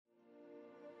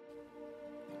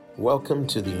Welcome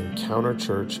to the Encounter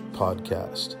Church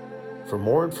podcast. For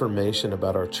more information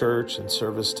about our church and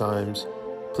service times,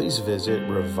 please visit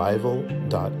revival.me.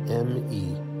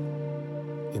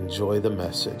 Enjoy the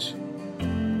message.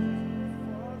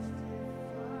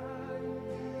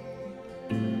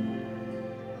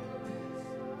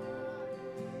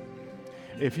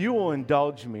 If you will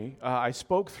indulge me, I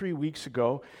spoke 3 weeks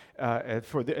ago at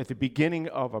the beginning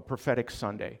of a prophetic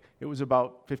Sunday. It was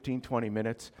about 15, 20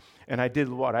 minutes, and I did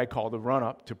what I call the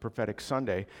run-up to prophetic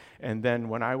Sunday. And then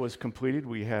when I was completed,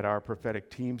 we had our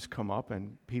prophetic teams come up,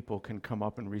 and people can come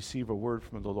up and receive a word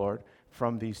from the Lord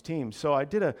from these teams. So I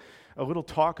did a little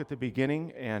talk at the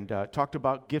beginning and talked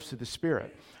about gifts of the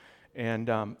Spirit. And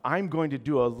I'm going to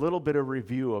do a little bit of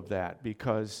review of that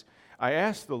because I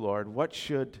asked the Lord, what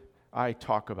should I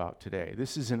talk about today?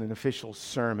 This isn't an official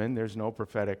sermon. There's no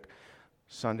prophetic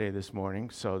Sunday this morning,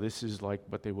 so this is like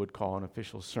what they would call an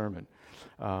official sermon.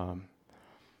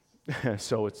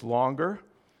 So it's longer,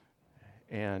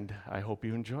 and I hope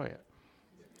you enjoy it.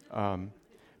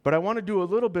 But I want to do a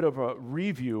little bit of a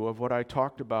review of what I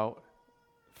talked about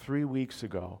 3 weeks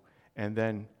ago, and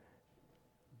then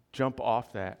jump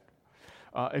off that.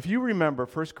 If you remember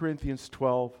 1 Corinthians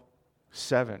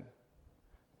 12:7,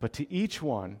 but to each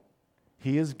one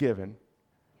he is given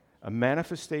a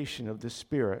manifestation of the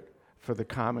Spirit for the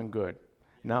common good.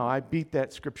 Now, I beat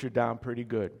that scripture down pretty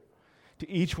good. To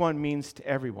each one means to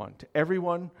everyone. To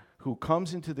everyone who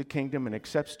comes into the kingdom and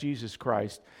accepts Jesus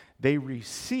Christ, they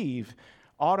receive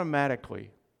automatically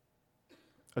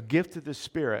a gift of the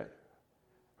Spirit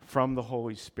from the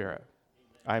Holy Spirit.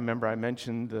 I remember I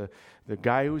mentioned the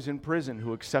guy who's in prison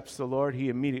who accepts the Lord, he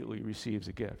immediately receives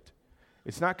a gift.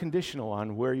 It's not conditional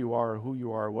on where you are, or who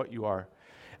you are, or what you are.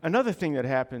 Another thing that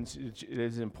happens, it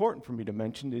is important for me to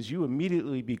mention, is you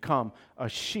immediately become a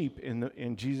sheep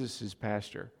in Jesus'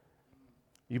 pasture.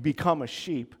 You become a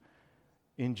sheep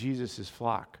in Jesus'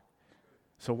 flock.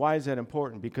 So why is that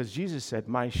important? Because Jesus said,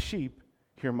 "My sheep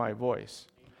hear my voice."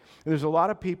 And there's a lot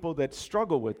of people that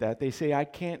struggle with that. They say, "I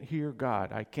can't hear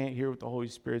God. I can't hear what the Holy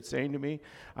Spirit's saying to me.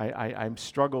 I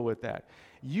struggle with that."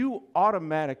 You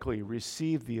automatically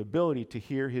receive the ability to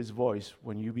hear His voice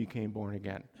when you became born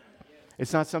again.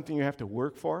 It's not something you have to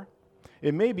work for.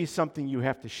 It may be something you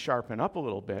have to sharpen up a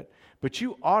little bit, but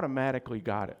you automatically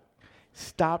got it.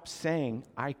 Stop saying,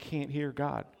 "I can't hear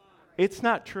God." It's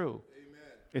not true. Amen.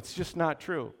 It's just not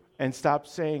true. And stop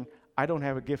saying, "I don't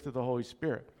have a gift of the Holy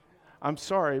Spirit." I'm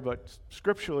sorry, but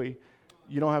scripturally,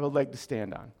 you don't have a leg to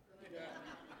stand on.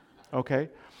 Okay?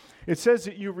 It says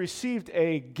that you received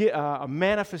a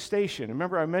manifestation.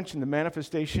 Remember, I mentioned the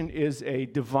manifestation is a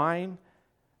divine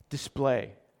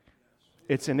display.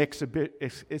 It's an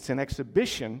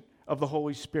exhibition of the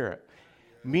Holy Spirit,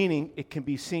 meaning it can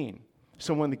be seen.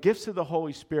 So when the gifts of the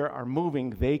Holy Spirit are moving,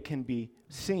 they can be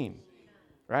seen,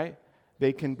 right?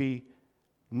 They can be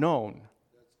known.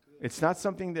 It's not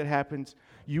something that happens.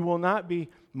 You will not be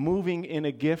moving in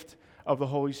a gift of the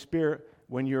Holy Spirit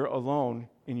when you're alone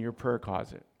in your prayer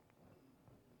closet.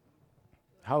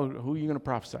 Who are you going to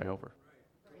prophesy over?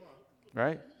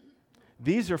 Right?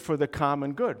 These are for the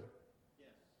common good.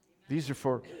 These are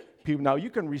for people. Now,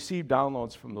 you can receive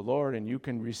downloads from the Lord and you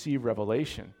can receive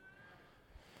revelation.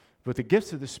 But the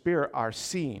gifts of the Spirit are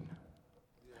seen.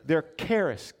 They're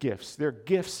charis gifts. They're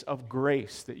gifts of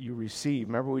grace that you receive.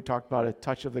 Remember we talked about a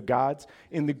touch of the gods?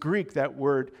 In the Greek, that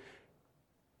word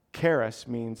charis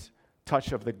means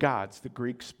touch of the gods. The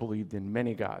Greeks believed in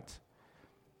many gods.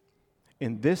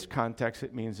 In this context,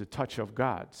 it means a touch of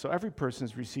God. So every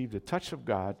person's received a touch of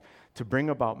God to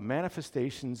bring about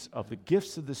manifestations of the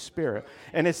gifts of the Spirit.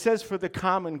 And it says for the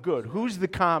common good. Who's the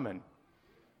common?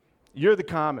 You're the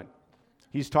common.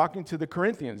 He's talking to the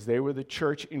Corinthians. They were the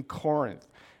church in Corinth.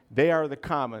 They are the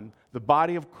common. The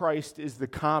body of Christ is the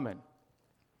common.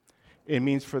 It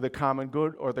means for the common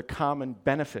good or the common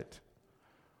benefit.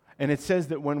 And it says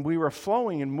that when we were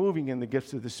flowing and moving in the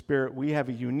gifts of the Spirit, we have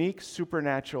a unique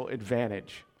supernatural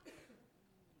advantage.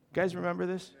 You guys remember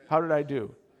this? How did I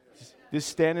do? This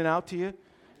standing out to you?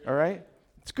 All right?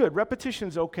 It's good.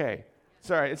 Repetition's okay.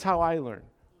 It's all right. It's how I learn.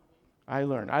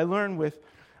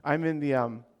 I'm in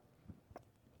the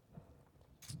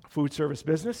food service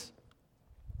business,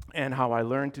 and how I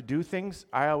learn to do things,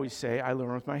 I always say I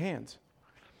learn with my hands.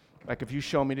 Like if you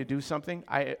show me to do something,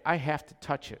 I have to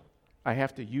touch it. I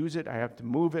have to use it. I have to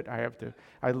move it.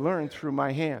 I learn through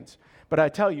my hands. But I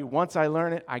tell you, once I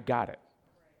learn it, I got it,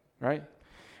 right?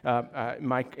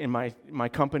 In my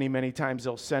company, many times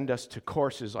they'll send us to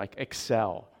courses like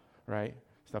Excel, right?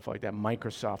 Stuff like that.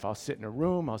 Microsoft. I'll sit in a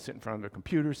room. I'll sit in front of a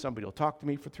computer. Somebody will talk to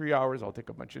me for 3 hours. I'll take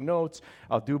a bunch of notes.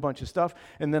 I'll do a bunch of stuff.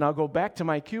 And then I'll go back to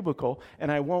my cubicle,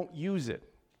 and I won't use it.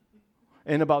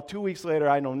 And about 2 weeks later,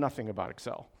 I know nothing about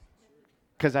Excel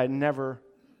because I never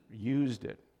used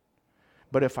it.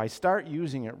 But if I start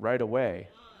using it right away,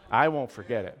 I won't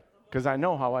forget it because I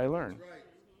know how I learn.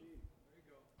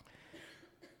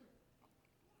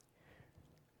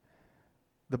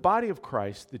 The body of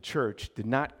Christ, the church, did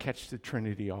not catch the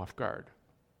Trinity off guard.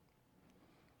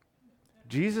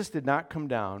 Jesus did not come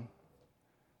down,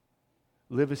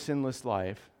 live a sinless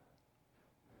life,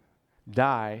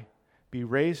 die, be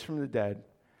raised from the dead,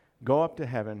 go up to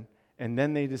heaven, and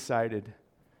then they decided,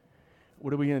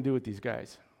 what are we going to do with these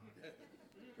guys?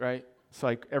 Right? It's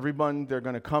like everyone, they're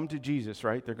going to come to Jesus,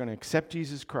 right? They're going to accept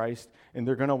Jesus Christ, and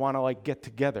they're going to want to get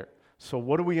together. So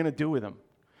what are we going to do with them?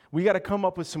 We got to come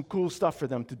up with some cool stuff for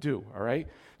them to do, all right?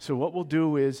 So what we'll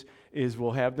do is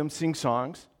we'll have them sing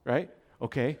songs, right?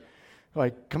 Okay.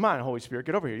 Come on, Holy Spirit,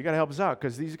 get over here. You got to help us out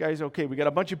because these guys, okay, we got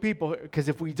a bunch of people, because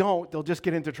if we don't, they'll just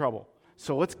get into trouble.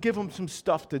 So let's give them some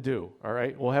stuff to do, all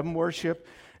right? We'll have them worship,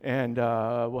 and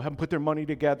we'll have them put their money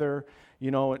together.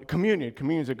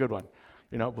 Communion's a good one.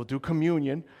 We'll do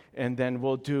communion, and then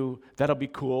that'll be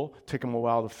cool. Take them a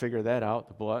while to figure that out,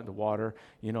 the blood, the water,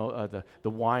 the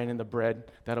wine and the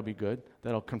bread. That'll be good.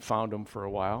 That'll confound them for a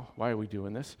while. Why are we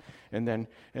doing this? And then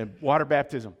water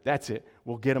baptism. That's it.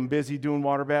 We'll get them busy doing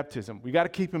water baptism. We got to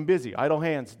keep them busy. Idle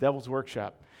hands, devil's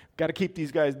workshop. Got to keep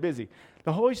these guys busy.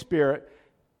 The Holy Spirit,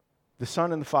 the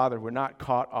Son and the Father were not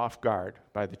caught off guard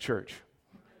by the church.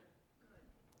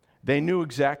 They knew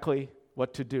exactly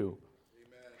what to do.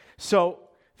 So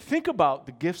think about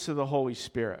the gifts of the Holy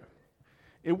Spirit.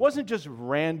 It wasn't just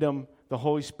random, the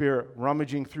Holy Spirit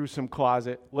rummaging through some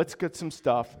closet. Let's get some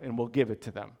stuff and we'll give it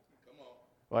to them.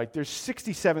 Come on. There's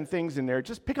 67 things in there.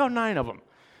 Just pick out 9 of them.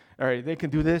 All right, they can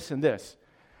do this and this.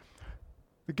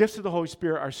 The gifts of the Holy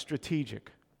Spirit are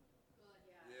strategic.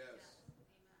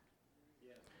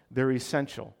 They're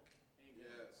essential.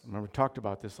 Remember, we talked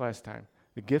about this last time.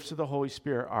 The gifts of the Holy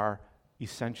Spirit are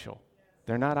essential.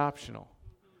 They're not optional.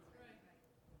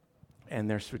 And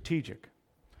they're strategic.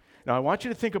 Now, I want you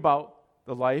to think about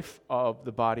the life of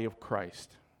the body of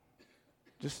Christ.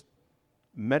 Just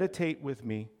meditate with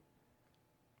me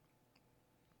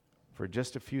for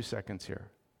just a few seconds here.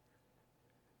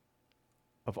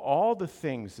 Of all the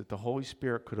things that the Holy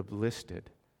Spirit could have listed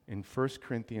in 1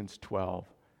 Corinthians 12,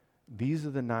 these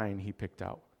are the 9 he picked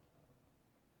out.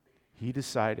 He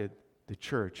decided the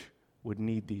church would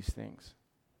need these things.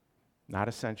 Not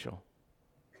essential.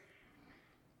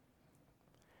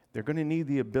 They're going to need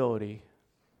the ability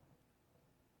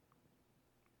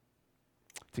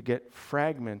to get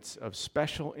fragments of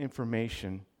special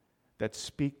information that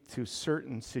speak to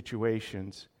certain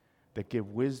situations that give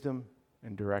wisdom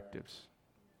and directives.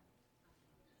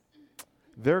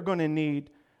 They're going to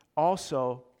need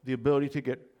also the ability to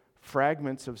get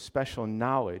fragments of special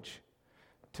knowledge,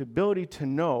 the ability to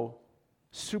know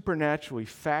supernaturally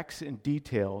facts and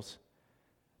details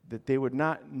that they would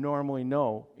not normally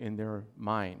know in their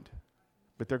mind.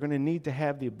 But they're going to need to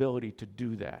have the ability to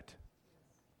do that.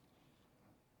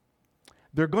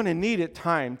 They're going to need at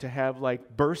time to have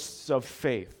bursts of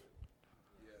faith.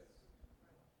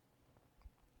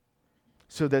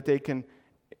 So that they can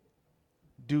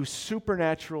do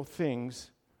supernatural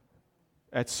things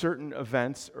at certain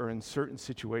events or in certain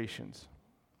situations.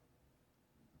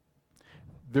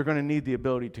 They're going to need the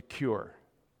ability to cure.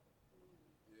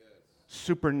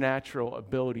 Supernatural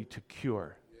ability to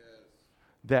cure.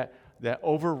 That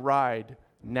override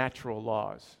natural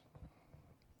laws.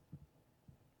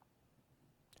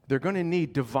 They're going to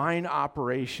need divine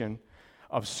operation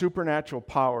of supernatural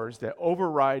powers that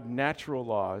override natural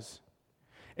laws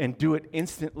and do it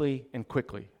instantly and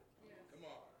quickly.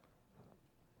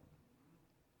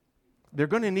 They're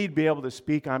going to need to be able to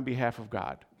speak on behalf of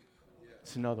God.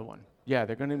 It's another one. Yeah,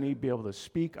 they're going to need to be able to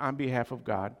speak on behalf of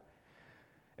God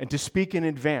and to speak in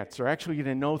advance. They're actually going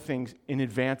to know things in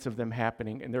advance of them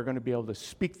happening, and they're going to be able to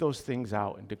speak those things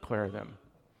out and declare them.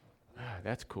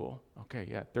 That's cool. Okay,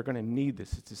 yeah, they're going to need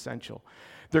this. It's essential.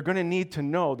 They're going to need to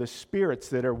know the spirits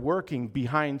that are working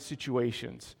behind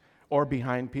situations or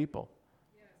behind people.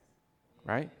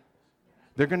 Right?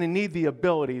 They're going to need the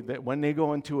ability that when they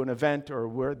go into an event or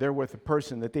where they're with a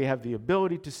person, that they have the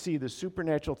ability to see the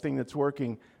supernatural thing that's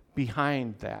working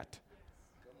behind that.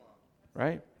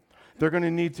 Right? They're going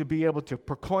to need to be able to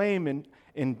proclaim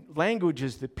in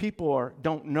languages that people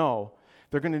don't know.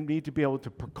 They're going to need to be able to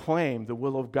proclaim the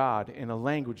will of God in a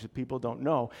language that people don't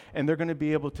know. And they're going to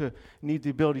be able to need the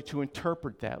ability to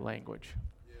interpret that language.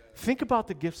 Think about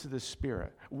the gifts of the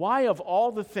Spirit. Why, of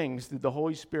all the things, did the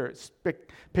Holy Spirit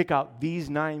pick out these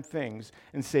 9 things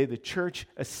and say the church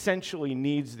essentially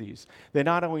needs these? They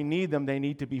not only need them, they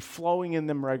need to be flowing in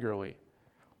them regularly.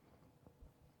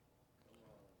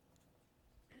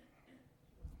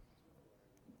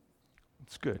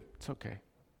 It's good. It's okay.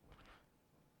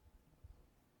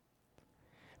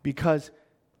 Because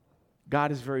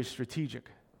God is very strategic.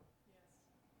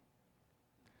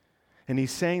 And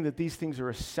he's saying that these things are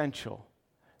essential.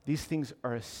 These things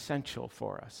are essential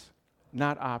for us,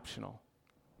 not optional.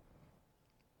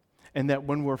 And that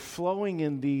when we're flowing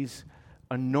in these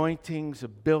anointings,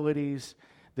 abilities,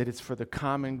 that it's for the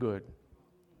common good.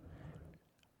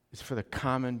 It's for the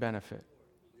common benefit.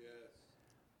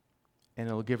 And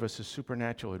it'll give us a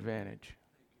supernatural advantage.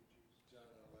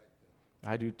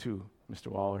 I do too, Mr.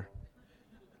 Waller.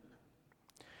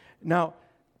 Now,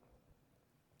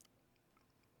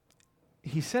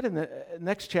 he said in the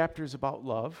next chapter is about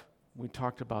love. We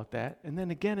talked about that. And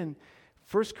then again in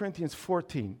 1 Corinthians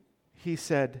 14, he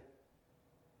said,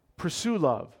 pursue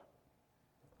love.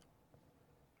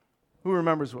 Who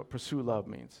remembers what pursue love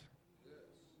means?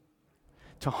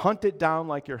 To hunt it down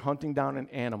like you're hunting down an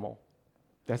animal.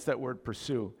 That's that word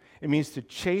pursue. It means to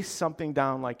chase something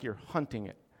down like you're hunting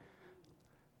it.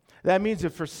 That means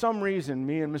if for some reason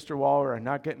me and Mr. Waller are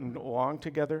not getting along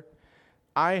together,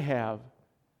 I have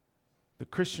the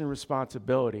Christian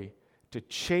responsibility to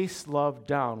chase love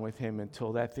down with him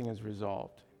until that thing is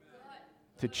resolved.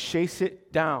 To chase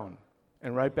it down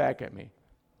and right back at me.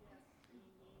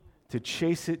 To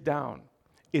chase it down.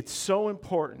 It's so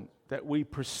important that we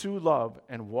pursue love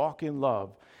and walk in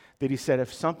love that he said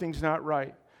if something's not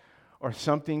right or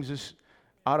something's just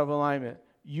out of alignment,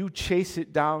 you chase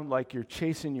it down like you're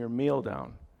chasing your meal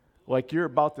down, like you're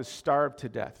about to starve to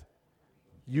death.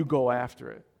 You go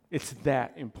after it. It's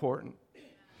that important.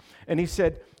 And he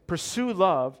said, pursue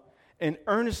love and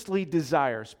earnestly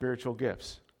desire spiritual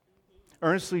gifts.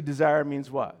 Earnestly desire means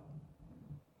what?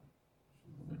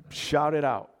 Shout it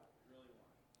out.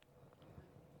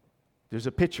 There's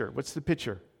a pitcher. What's the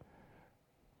pitcher?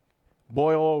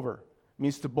 Boil over. It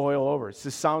means to boil over. It's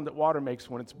the sound that water makes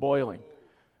when it's boiling.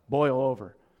 Boil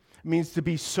over. It means to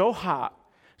be so hot,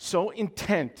 so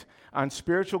intent on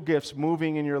spiritual gifts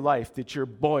moving in your life that you're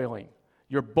boiling.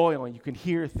 You're boiling. You can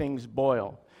hear things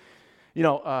boil. You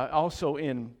know, also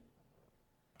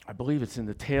I believe it's in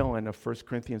the tail end of 1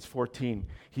 Corinthians 14,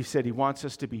 he said he wants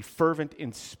us to be fervent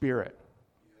in spirit.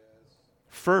 Yes.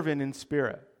 Fervent in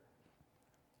spirit.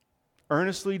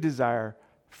 Earnestly desire,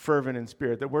 fervent in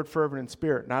spirit. The word fervent in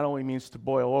spirit not only means to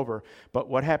boil over, but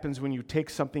what happens when you take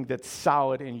something that's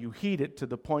solid and you heat it to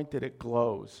the point that it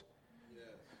glows. Yes.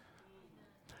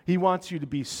 He wants you to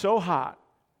be so hot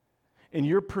in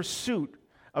your pursuit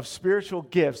of spiritual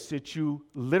gifts that you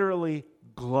literally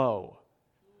glow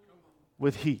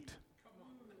with heat.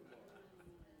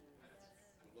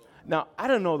 Now, I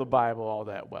don't know the Bible all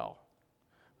that well,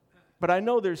 but I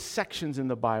know there's sections in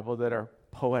the Bible that are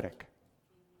poetic,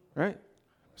 right?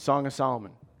 Song of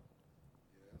Solomon.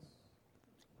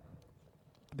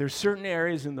 There's certain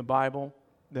areas in the Bible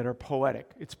that are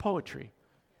poetic. It's poetry,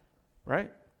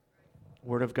 right?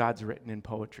 Word of God's written in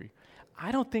poetry.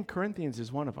 I don't think Corinthians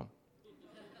is one of them.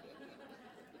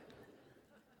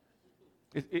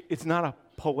 It's not a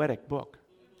poetic book,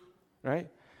 right?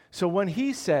 So when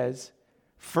he says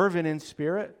fervent in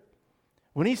spirit,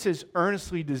 when he says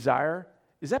earnestly desire,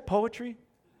 is that poetry?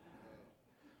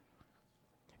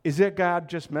 Is that God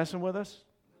just messing with us?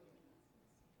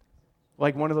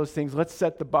 Like one of those things, let's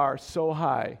set the bar so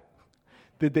high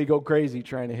that they go crazy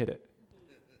trying to hit it.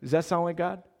 Does that sound like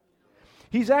God?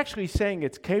 He's actually saying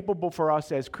it's capable for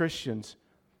us as Christians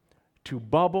to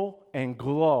bubble and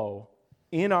glow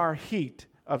in our heat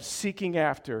of seeking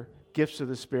after gifts of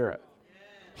the Spirit.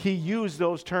 He used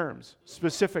those terms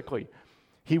specifically.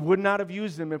 He would not have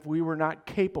used them if we were not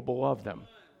capable of them.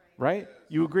 Right?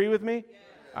 You agree with me?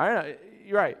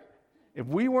 You're right. If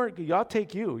we weren't, I'll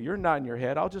take you. You're nodding your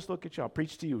head. I'll just look at you. I'll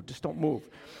preach to you. Just don't move.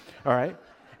 All right?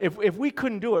 If we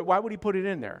couldn't do it, why would he put it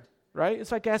in there? Right?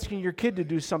 It's like asking your kid to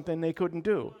do something they couldn't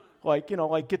do. Like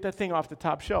get that thing off the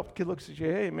top shelf. The kid looks at you,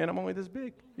 hey, man, I'm only this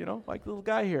big. Like the little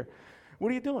guy here. What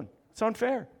are you doing? It's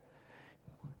unfair.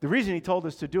 The reason he told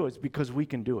us to do it is because we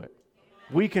can do it.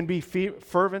 We can be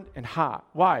fervent and hot.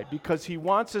 Why? Because he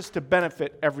wants us to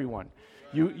benefit everyone.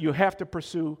 You have to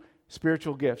pursue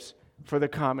spiritual gifts for the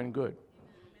common good.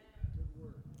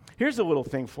 Here's a little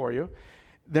thing for you.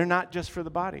 They're not just for the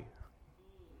body.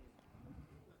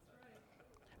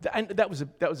 And that was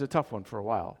a tough one for a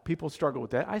while. People struggle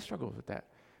with that. I struggle with that.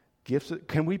 Gifts.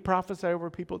 Can we prophesy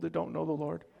over people that don't know the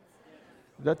Lord?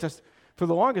 That just for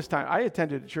the longest time, I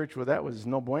attended a church where that was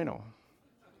no bueno.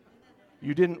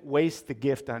 You didn't waste the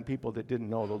gift on people that didn't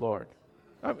know the Lord.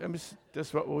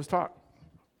 That's what was taught.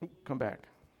 Come back.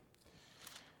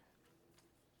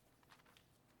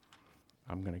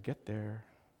 I'm going to get there.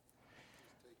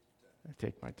 I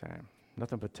take my time.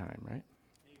 Nothing but time, right?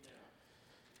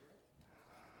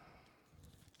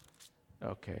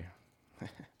 Okay.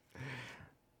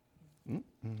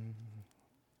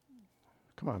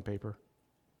 Come on, paper.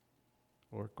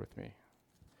 Work with me.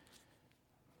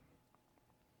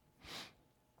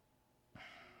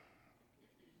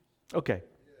 Okay.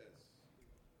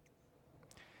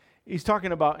 He's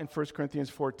talking about in 1 Corinthians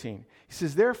 14. He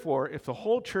says, therefore, if the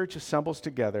whole church assembles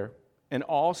together and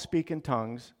all speak in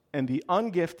tongues, and the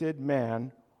ungifted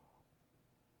man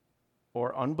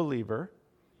or unbeliever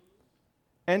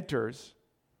enters,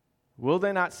 will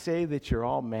they not say that you're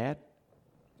all mad?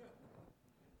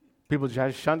 People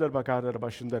just you're going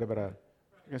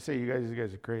to say you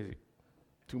guys are crazy.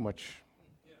 Too much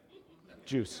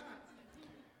juice.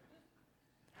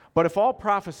 But if all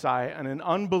prophesy and an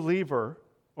unbeliever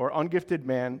or ungifted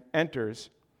man enters,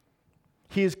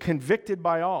 he is convicted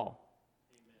by all.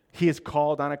 He is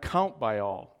called on account by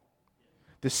all.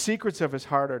 The secrets of his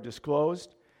heart are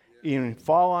disclosed. He will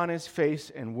fall on his face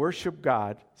and worship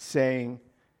God, saying,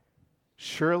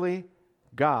 surely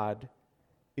God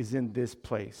is in this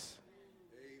place.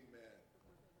 Amen.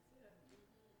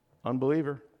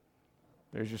 Unbeliever,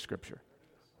 there's your scripture.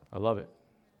 I love it.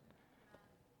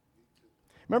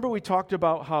 Remember we talked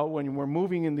about how when we're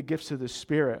moving in the gifts of the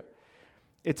Spirit,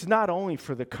 it's not only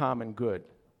for the common good,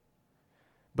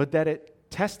 but that it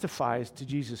testifies to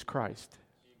Jesus Christ.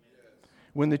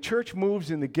 When the church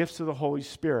moves in the gifts of the Holy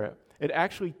Spirit, it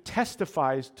actually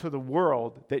testifies to the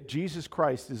world that Jesus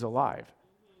Christ is alive.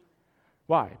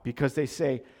 Why? Because they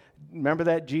say, remember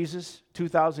that Jesus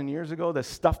 2,000 years ago, the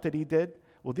stuff that he did?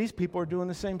 Well, these people are doing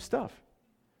the same stuff.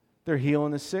 They're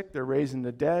healing the sick. They're raising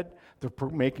the dead. They're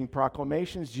making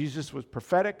proclamations. Jesus was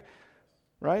prophetic,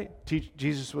 right?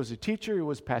 Jesus was a teacher. He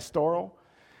was pastoral.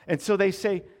 And so they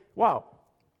say, wow,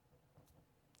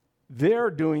 they're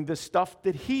doing the stuff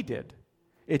that he did.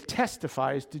 It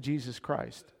testifies to Jesus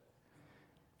Christ.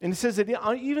 And it says that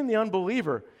even the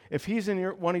unbeliever, if he's in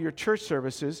one of your church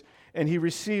services and he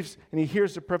receives and he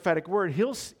hears the prophetic word,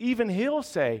 he'll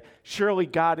say, surely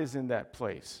God is in that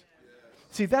place.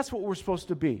 See, that's what we're supposed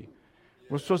to be.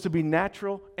 We're supposed to be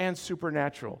natural and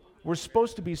supernatural. We're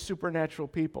supposed to be supernatural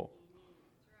people.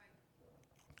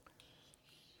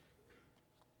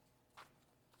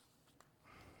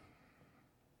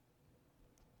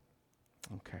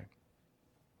 Okay.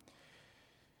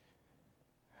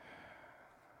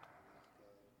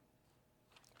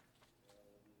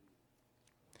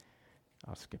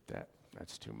 I'll skip that.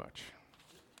 That's too much.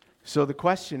 So the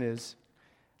question is,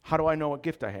 how do I know what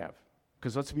gift I have?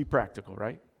 Because let's be practical,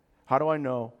 right? How do I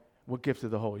know what gift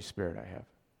of the Holy Spirit I have?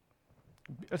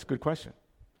 That's a good question.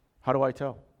 How do I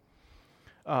tell?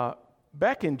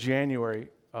 Back in January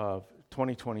of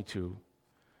 2022,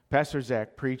 Pastor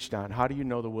Zach preached on how do you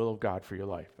know the will of God for your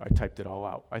life. I typed it all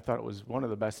out. I thought it was one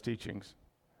of the best teachings,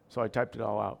 so I typed it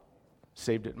all out,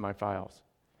 saved it in my files.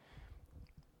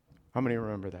 How many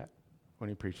remember that when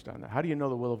he preached on that? How do you know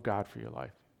the will of God for your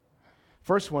life?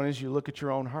 First one is you look at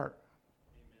your own heart.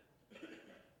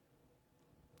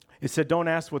 It said, don't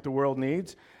ask what the world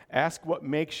needs. Ask what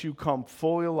makes you come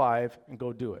fully alive and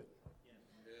go do it.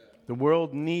 The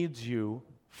world needs you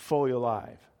fully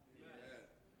alive.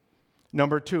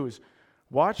 Number two is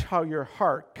watch how your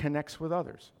heart connects with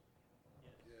others.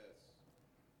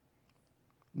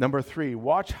 Number three,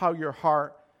 watch how your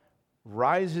heart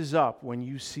rises up when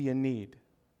you see a need.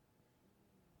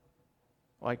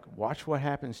 Like, watch what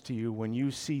happens to you when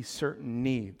you see certain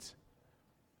needs.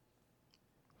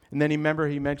 And then he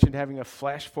mentioned having a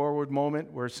flash forward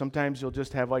moment where sometimes you'll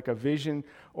just have like a vision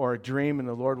or a dream and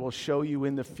the Lord will show you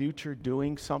in the future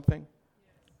doing something.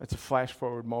 That's a flash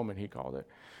forward moment, he called it.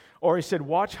 Or he said,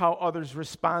 watch how others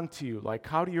respond to you. Like,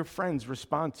 how do your friends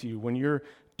respond to you when you're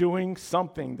doing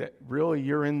something that really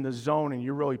you're in the zone and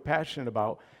you're really passionate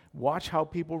about? Watch how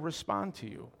people respond to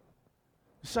you.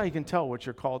 This is how you can tell what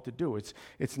you're called to do.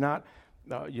 It's not,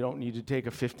 you don't need to take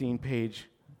a 15-page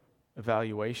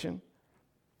evaluation.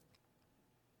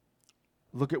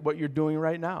 Look at what you're doing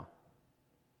right now.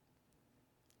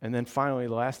 And then finally,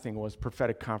 the last thing was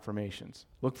prophetic confirmations.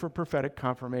 Look for prophetic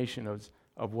confirmation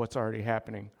of what's already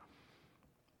happening.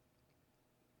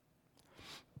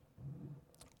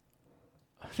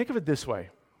 Think of it this way.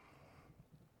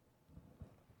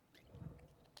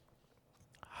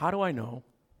 How do I know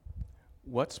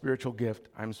what spiritual gift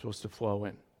I'm supposed to flow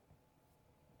in?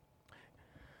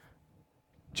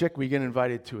 Chick, we get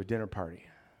invited to a dinner party,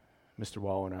 Mr.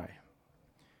 Wall and I.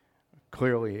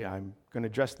 Clearly, I'm going to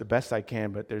dress the best I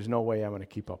can, but there's no way I'm going to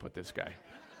keep up with this guy.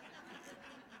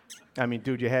 I mean,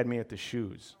 dude, you had me at the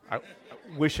shoes. I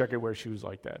wish I could wear shoes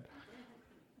like that.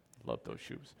 Love those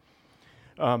shoes.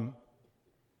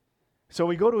 So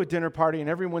we go to a dinner party, and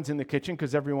everyone's in the kitchen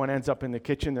because everyone ends up in the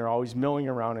kitchen. They're always milling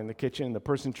around in the kitchen. The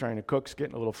person trying to cook's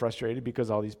getting a little frustrated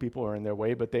because all these people are in their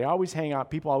way, but they always hang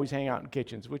out. People always hang out in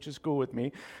kitchens, which is cool with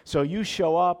me. So you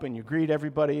show up, and you greet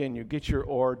everybody, and you get your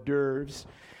hors d'oeuvres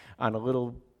on a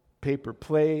little paper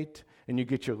plate, and you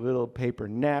get your little paper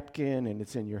napkin, and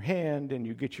it's in your hand, and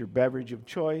you get your beverage of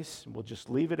choice. We'll just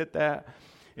leave it at that.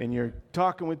 And you're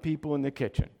talking with people in the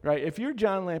kitchen, right? If you're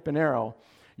John Lampanero,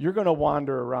 you're going to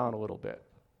wander around a little bit.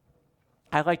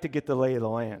 I like to get the lay of the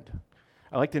land.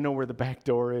 I like to know where the back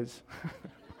door is.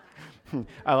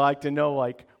 I like to know,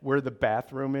 like, where the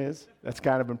bathroom is. That's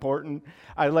kind of important.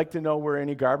 I like to know where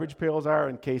any garbage pails are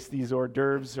in case these hors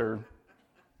d'oeuvres are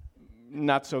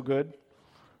not so good.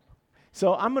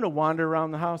 So I'm going to wander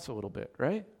around the house a little bit,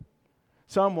 right?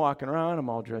 So I'm walking around. I'm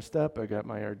all dressed up. I got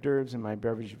my hors d'oeuvres and my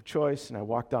beverage of choice, and I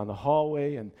walk down the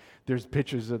hallway, and there's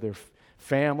pictures of their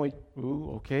family.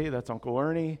 Ooh, okay, that's Uncle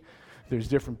Ernie. There's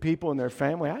different people in their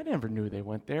family. I never knew they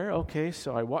went there. Okay,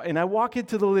 so I walk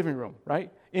into the living room,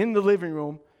 right? In the living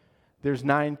room, there's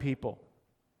 9 people.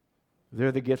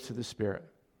 They're the gifts of the Spirit.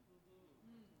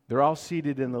 They're all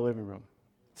seated in the living room.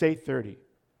 It's 8:30.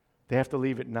 They have to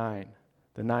leave at 9.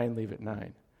 The 9 leave at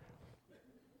 9.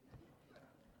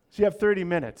 So you have 30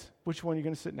 minutes. Which one are you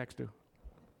going to sit next to?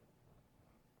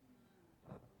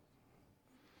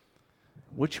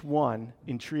 Which one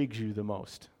intrigues you the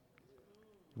most?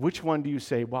 Which one do you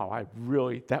say, wow,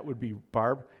 that would be,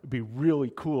 Barb, it'd be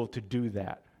really cool to do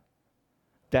that?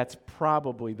 That's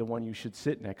probably the one you should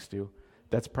sit next to.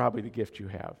 That's probably the gift you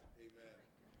have. Amen.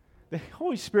 The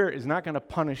Holy Spirit is not going to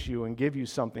punish you and give you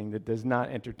something that does not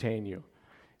entertain you.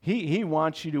 He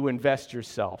wants you to invest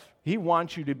yourself. He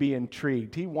wants you to be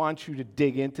intrigued. He wants you to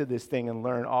dig into this thing and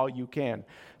learn all you can.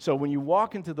 So when you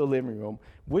walk into the living room,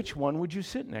 which one would you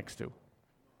sit next to?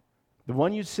 The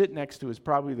one you sit next to is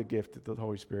probably the gift that the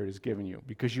Holy Spirit has given you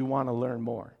because you want to learn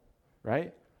more,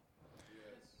 right?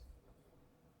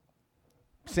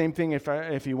 Yes. Same thing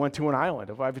if you went to an island.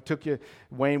 If I took you,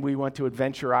 Wayne, we went to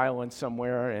Adventure Island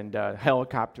somewhere, and a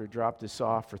helicopter dropped us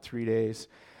off for 3 days,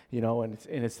 and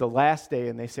it's the last day,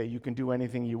 and they say you can do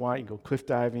anything you want. You can go cliff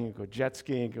diving, you can go jet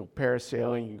skiing, you can go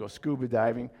parasailing, you can go scuba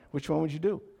diving. Which one would you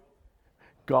do?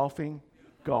 Golfing.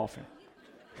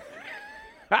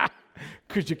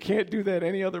 Because you can't do that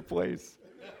any other place.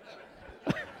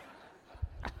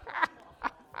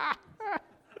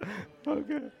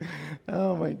 Okay.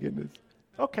 Oh, my goodness.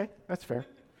 Okay, that's fair.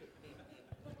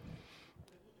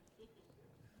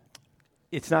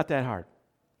 It's not that hard.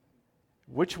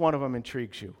 Which one of them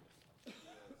intrigues you?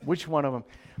 Which one of them?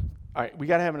 All right, we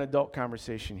got to have an adult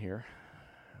conversation here.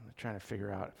 I'm trying to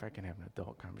figure out if I can have an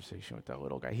adult conversation with that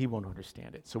little guy. He won't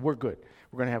understand it. So we're good.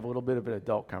 We're going to have a little bit of an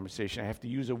adult conversation. I have to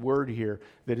use a word here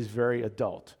that is very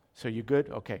adult. So you good?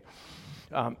 Okay.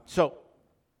 So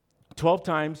 12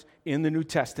 times in the New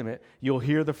Testament, you'll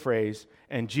hear the phrase,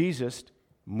 and Jesus,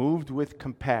 moved with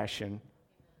compassion,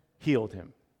 healed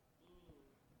him.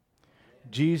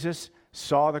 Jesus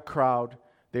saw the crowd.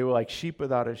 They were like sheep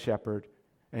without a shepherd.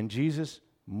 And Jesus,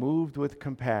 moved with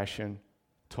compassion,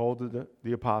 told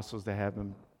the apostles to have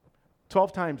him.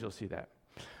 12 times you'll see that.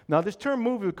 Now, this term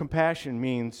moved with compassion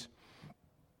means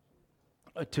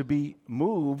to be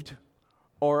moved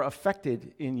or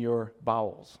affected in your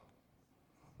bowels.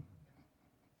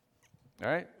 All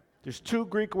right? There's 2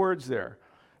 Greek words there.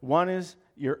 One is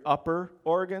your upper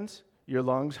organs, your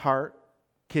lungs, heart,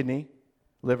 kidney,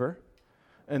 liver.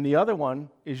 And the other one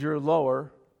is your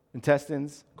lower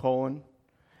intestines, colon.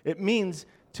 It means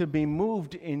to be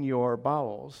moved in your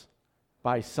bowels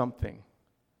by something.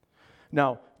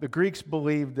 Now, the Greeks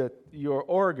believed that your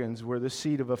organs were the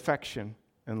seat of affection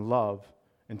and love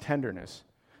and tenderness,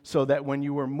 so that when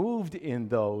you were moved in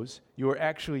those, you were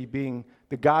actually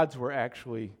the gods were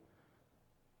actually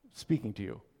speaking to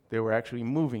you. They were actually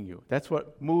moving you. That's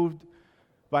what moved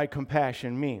by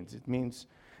compassion means. It means,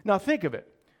 now think of it.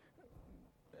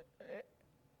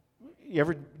 You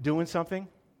ever doing something?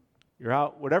 You're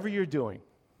out, whatever you're doing.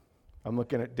 I'm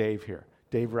looking at Dave here.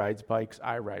 Dave rides bikes.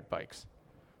 I ride bikes.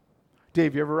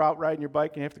 Dave, you ever out riding your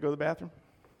bike and you have to go to the bathroom?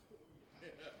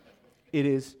 It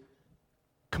is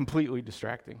completely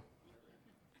distracting.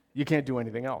 You can't do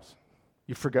anything else.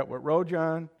 You forget what road you're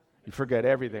on. You forget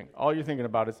everything. All you're thinking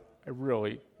about is, I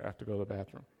really have to go to the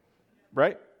bathroom.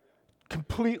 Right?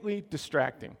 Completely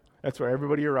distracting. That's why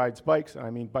everybody here rides bikes, and I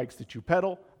mean bikes that you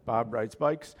pedal. Bob rides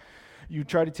bikes. You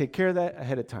try to take care of that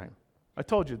ahead of time. I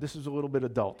told you, this is a little bit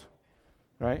adult,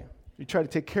 right? You try to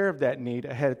take care of that need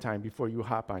ahead of time before you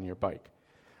hop on your bike.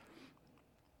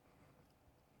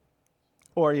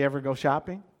 Or you ever go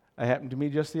shopping? It happened to me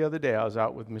just the other day. I was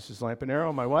out with Mrs.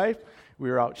 Lampanero, my wife.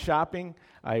 We were out shopping.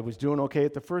 I was doing okay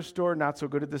at the first store, not so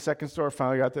good at the second store.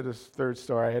 Finally got to the third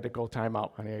store. I had to go time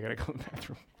out. Honey, I got to go to the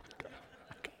bathroom.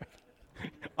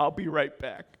 I'll be right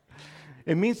back.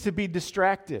 It means to be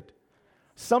distracted.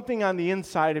 Something on the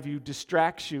inside of you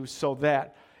distracts you so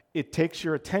that it takes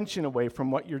your attention away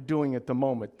from what you're doing at the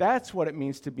moment. That's what it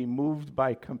means to be moved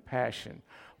by compassion.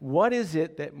 What is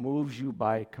it that moves you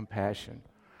by compassion?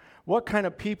 What kind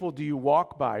of people do you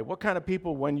walk by? What kind of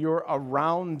people, when you're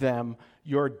around them,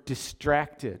 you're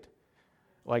distracted?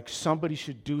 Like somebody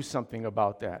should do something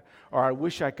about that. Or I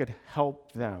wish I could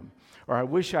help them. Or I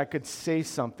wish I could say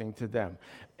something to them.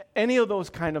 Any of those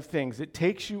kind of things, it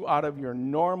takes you out of your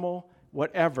normal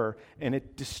whatever, and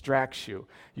it distracts you.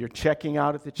 You're checking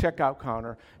out at the checkout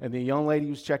counter, and the young lady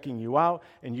who's checking you out,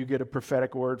 and you get a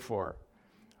prophetic word for her.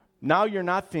 Now you're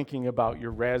not thinking about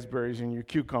your raspberries and your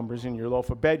cucumbers and your loaf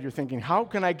of bread. You're thinking, how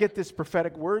can I get this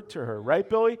prophetic word to her? Right,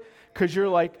 Billy? Because you're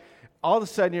like, all of a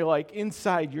sudden you're like,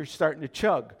 inside you're starting to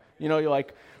chug. You know, you're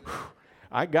like,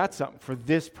 I got something for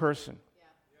this person.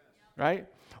 Right?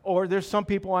 Or there's some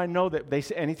people I know that they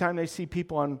say anytime they see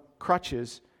people on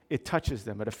crutches, it touches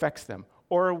them, it affects them.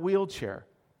 Or a wheelchair,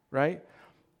 right?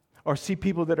 Or see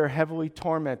people that are heavily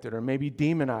tormented or maybe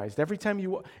demonized. Every time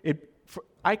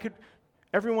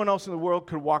everyone else in the world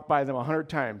could walk by them 100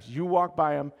 times. You walk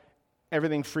by them,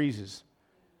 everything freezes.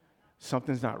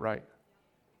 Something's not right.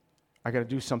 I got to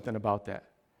do something about that.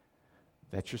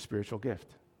 That's your spiritual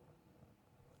gift,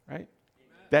 right? Amen.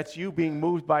 That's you being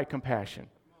moved by compassion.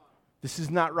 This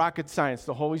is not rocket science.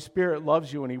 The Holy Spirit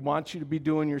loves you, and He wants you to be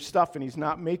doing your stuff, and He's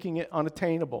not making it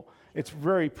unattainable. It's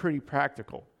pretty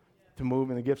practical to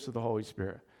move in the gifts of the Holy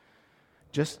Spirit.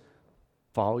 Just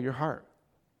follow your heart.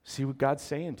 See what God's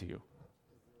saying to you,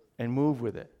 and move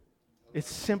with it.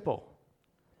 It's simple,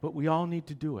 but we all need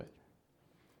to do it.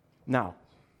 Now,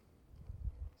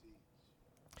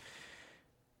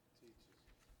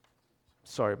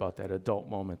 sorry about that adult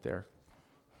moment there.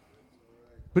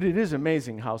 But it is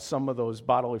amazing how some of those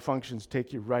bodily functions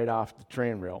take you right off the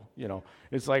train rail. You know,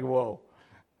 it's like, whoa.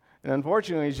 And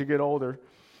unfortunately, as you get older,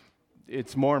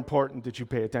 it's more important that you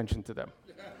pay attention to them.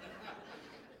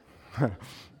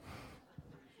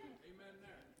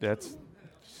 That's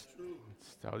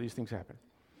how these things happen.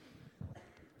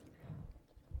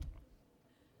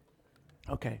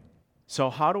 Okay. So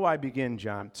how do I begin,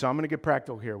 John? So I'm going to get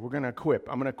practical here. We're going to equip.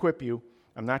 I'm going to equip you.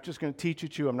 I'm not just going to teach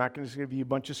it to you. I'm not going to give you a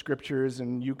bunch of scriptures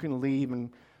and you can leave and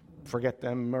forget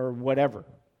them or whatever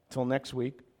till next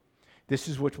week. This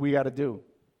is what we got to do,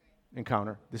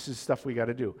 Encounter. This is stuff we got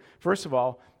to do. First of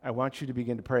all, I want you to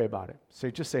begin to pray about it.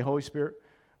 Just say, Holy Spirit,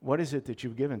 what is it that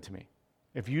you've given to me?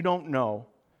 If you don't know,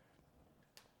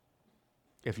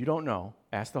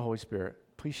 ask the Holy Spirit,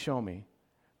 please show me.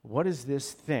 What is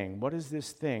this thing? What is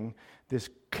this thing,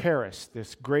 this charis,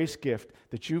 this grace gift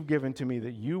that you've given to me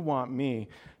that you want me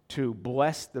to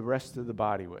bless the rest of the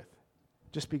body with?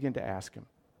 Just begin to ask Him.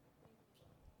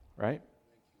 Right?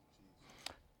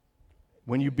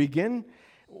 When you begin,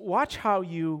 watch how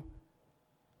you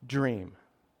dream.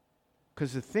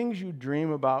 Because the things you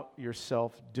dream about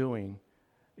yourself doing,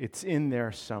 it's in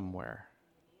there somewhere.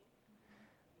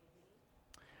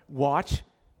 Watch,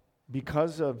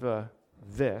 because of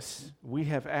this, we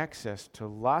have access to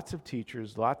lots of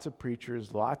teachers, lots of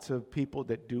preachers, lots of people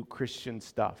that do Christian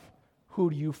stuff.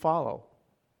 Who do you follow?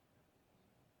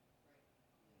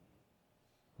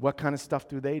 What kind of stuff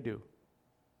do they do?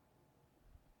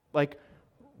 Like,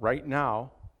 right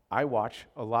now, I watch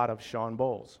a lot of Sean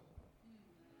Bowles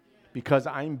because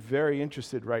I'm very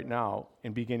interested right now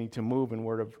in beginning to move in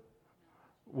word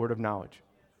of knowledge.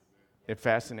 It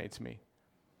fascinates me.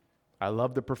 I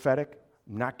love the prophetic.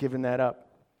 I'm not giving that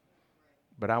up.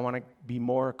 But I want to be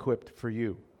more equipped for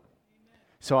you.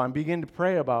 So I'm beginning to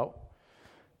pray about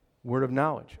word of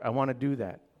knowledge. I want to do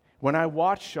that. When I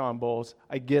watch Sean Bowles,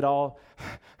 I get all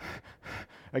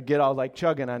like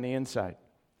chugging on the inside.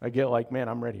 I get like, man,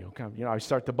 I'm ready. Okay. I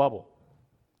start to bubble.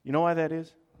 You know why that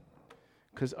is?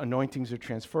 Because anointings are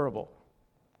transferable.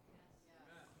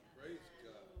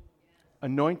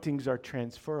 Anointings are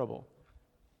transferable.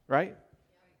 Right?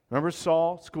 Remember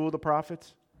Saul, school of the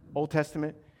prophets, Old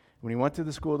Testament? When he went to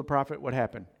the school of the prophet, what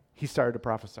happened? He started to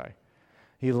prophesy.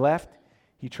 He left,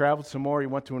 he traveled some more, he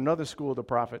went to another school of the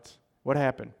prophets. What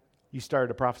happened? He started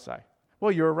to prophesy.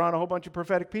 Well, you're around a whole bunch of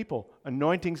prophetic people.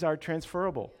 Anointings are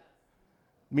transferable.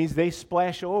 It means they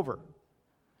splash over.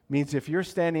 It means if you're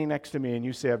standing next to me and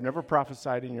you say, I've never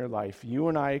prophesied in your life, you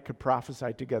and I could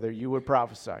prophesy together, you would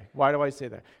prophesy. Why do I say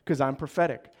that? Because I'm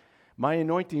prophetic. My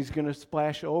anointing is going to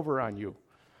splash over on you.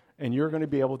 And you're going to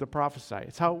be able to prophesy.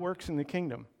 It's how it works in the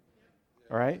kingdom.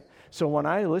 All right? So when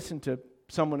I listen to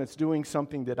someone that's doing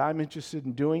something that I'm interested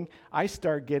in doing, I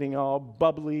start getting all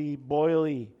bubbly,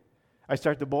 boily. I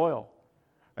start to boil.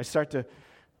 I start to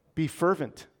be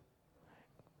fervent.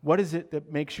 What is it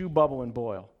that makes you bubble and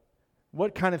boil?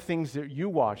 What kind of things that you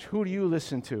watch? Who do you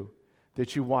listen to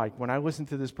that you like? When I listen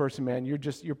to this person, man,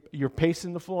 you're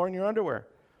pacing the floor in your underwear.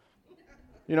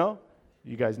 You know?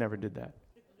 You guys never did that.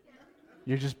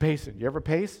 You're just pacing. You ever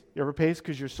pace? You ever pace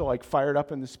because you're so like fired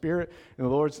up in the spirit and the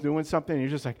Lord's doing something and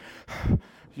you're just like,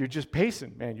 you're just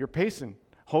pacing, man. You're pacing.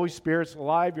 Holy Spirit's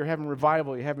alive. You're having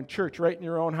revival. You're having church right in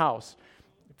your own house.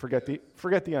 Forget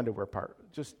the underwear part.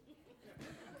 Just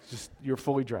you're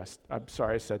fully dressed. I'm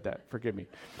sorry I said that. Forgive me.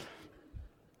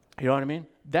 You know what I mean?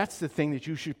 That's the thing that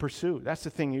you should pursue. That's the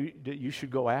thing that you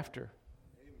should go after.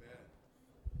 Amen.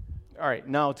 All right,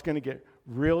 now it's going to get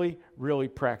really, really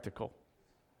practical.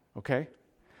 Okay?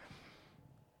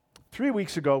 3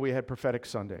 weeks ago, we had Prophetic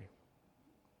Sunday.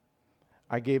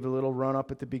 I gave a little run-up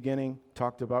at the beginning,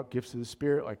 talked about gifts of the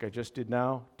Spirit like I just did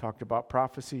now, talked about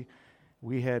prophecy.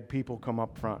 We had people come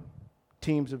up front,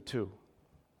 teams of 2.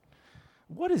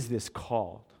 What is this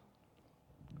called?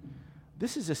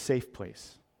 This is a safe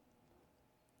place.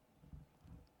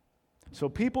 So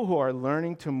people who are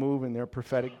learning to move in their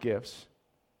prophetic gifts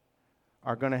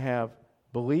are going to have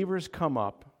believers come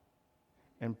up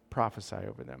and prophesy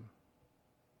over them.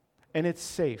 And it's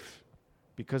safe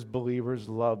because believers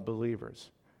love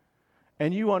believers.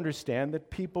 And you understand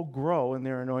that people grow in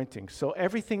their anointing. So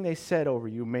everything they said over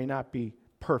you may not be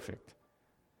perfect.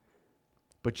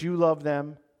 But you love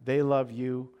them, they love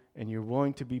you, and you're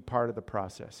willing to be part of the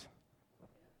process.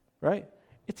 Right?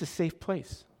 It's a safe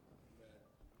place.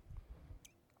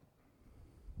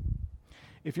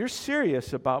 If you're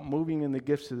serious about moving in the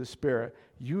gifts of the Spirit,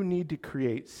 you need to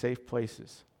create safe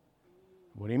places.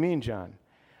 What do you mean, John?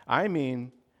 I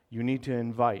mean, you need to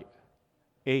invite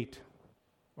 8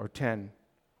 or 10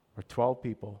 or 12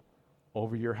 people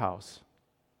over your house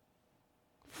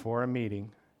for a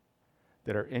meeting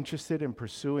that are interested in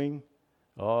pursuing,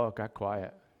 oh, it got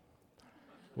quiet.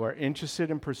 Who are interested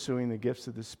in pursuing the gifts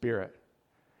of the Spirit.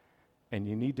 And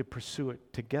you need to pursue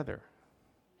it together.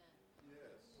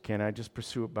 Can I just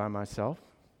pursue it by myself?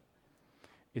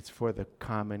 It's for the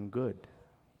common good.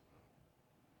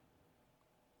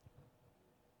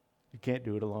 You can't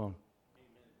do it alone. Amen.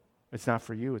 It's not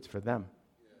for you, it's for them.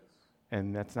 Yes.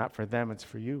 And that's not for them, it's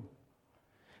for you.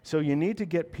 So you need to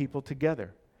get people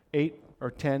together, 8 or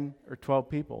 10 or 12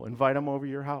 people. Invite them over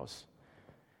your house.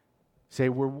 Say,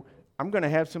 I'm going to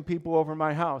have some people over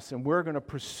my house, and we're going to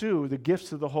pursue the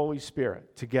gifts of the Holy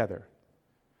Spirit together.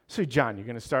 So, John, you're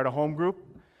going to start a home group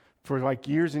for like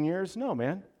years and years? No,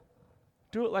 man.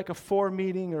 Do it like a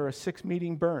 4-meeting or a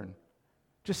 6-meeting burn.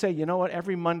 Just say, you know what,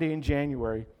 every Monday in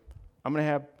January, I'm going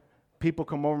to have people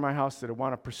come over my house that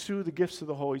want to pursue the gifts of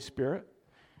the Holy Spirit.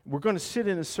 We're going to sit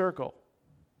in a circle,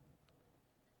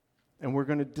 and we're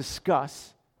going to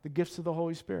discuss the gifts of the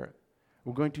Holy Spirit.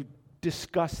 We're going to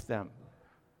discuss them.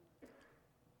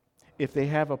 If they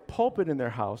have a pulpit in their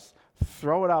house,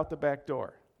 throw it out the back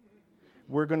door.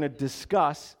 We're going to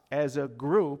discuss as a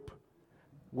group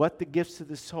what the gifts of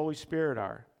this Holy Spirit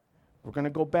are. We're going to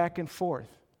go back and forth.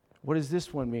 What does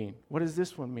this one mean? What does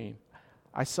this one mean?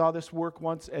 I saw this work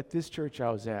once at this church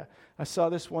I was at. I saw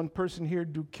this one person here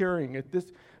do curing at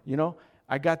this,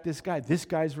 I got this guy. This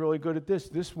guy's really good at this.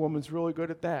 This woman's really good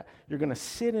at that. You're going to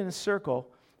sit in a circle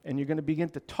and you're going to begin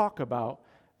to talk about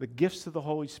the gifts of the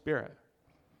Holy Spirit.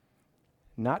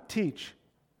 Not teach,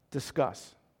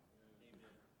 discuss.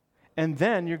 And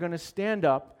then you're going to stand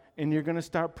up and you're going to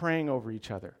start praying over each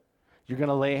other. You're going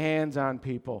to lay hands on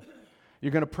people.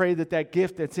 You're going to pray that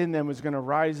gift that's in them is going to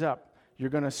rise up. You're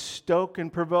going to stoke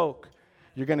and provoke.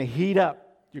 You're going to heat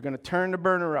up. You're going to turn the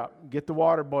burner up, get the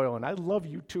water boiling. I love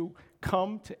you to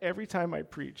come to every time I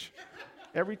preach.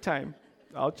 Every time.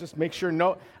 I'll just make sure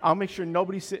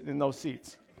nobody's sitting in those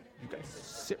seats. You guys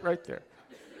sit right there.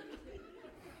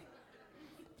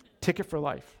 Ticket for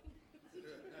life.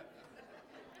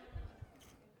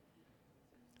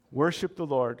 Worship the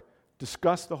Lord,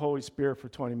 discuss the Holy Spirit for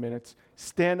 20 minutes,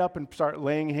 stand up and start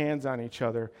laying hands on each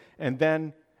other, and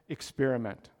then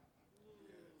experiment.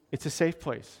 It's a safe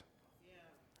place.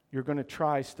 You're going to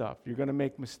try stuff. You're going to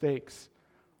make mistakes.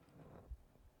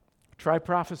 Try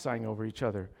prophesying over each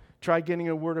other. Try getting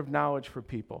a word of knowledge for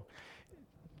people.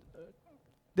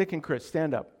 Dick and Chris,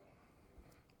 stand up.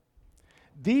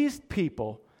 These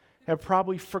people have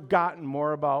probably forgotten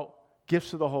more about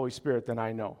gifts of the Holy Spirit than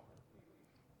I know.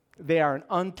 They are an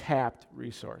untapped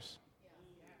resource.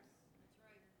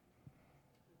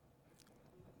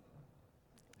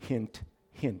 Hint,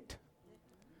 hint.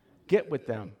 Get with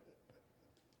them.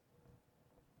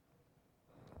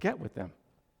 get with them.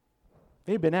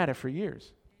 They've been at it for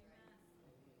years.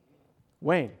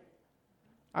 Wayne,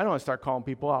 I don't want to start calling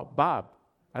people out. Bob,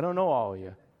 I don't know all of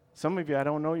you. Some of you, I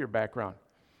don't know your background.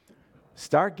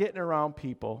 Start getting around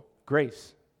people.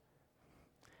 Grace.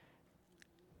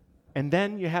 And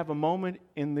then you have a moment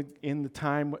in the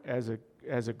time as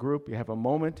a group, you have a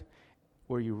moment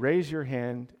where you raise your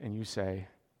hand and you say,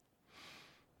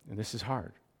 and this is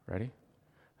hard, ready?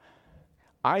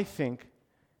 I think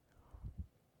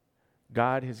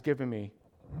God has given me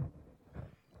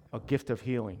a gift of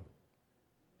healing.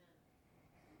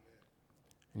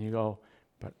 And you go,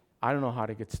 but I don't know how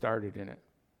to get started in it.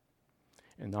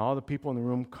 And all the people in the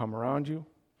room come around you,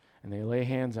 and they lay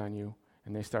hands on you,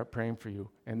 and they start praying for you,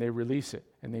 and they release it,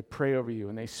 and they pray over you,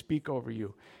 and they speak over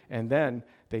you. And then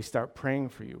they start praying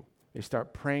for you. They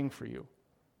start praying for you.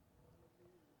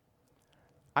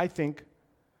 I think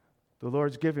the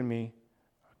Lord's given me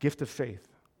a gift of faith,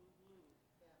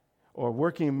 or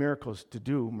working in miracles to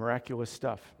do miraculous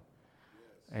stuff.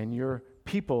 And your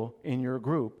people in your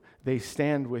group, they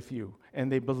stand with you,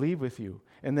 and they believe with you.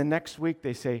 And the next week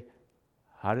they say,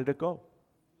 how did it go?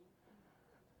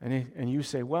 And you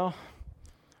say, well,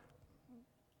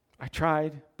 I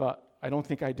tried, but I don't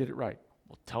think I did it right.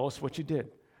 Well, tell us what you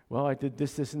did. Well, I did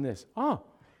this, this, and this. Oh,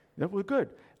 that was good.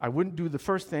 I wouldn't do the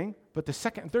first thing, but the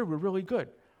second and third were really good.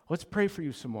 Let's pray for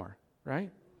you some more,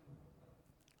 right?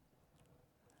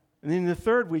 And then the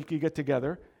third week you get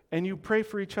together and you pray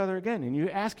for each other again, and you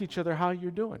ask each other how you're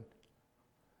doing.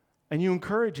 And you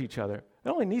encourage each other. It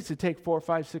only needs to take 4,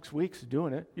 5, 6 weeks of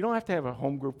doing it. You don't have to have a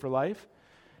home group for life.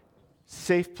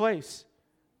 Safe place.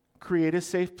 Create a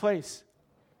safe place.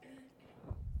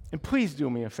 And please do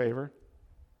me a favor.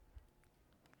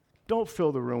 Don't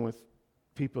fill the room with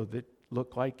people that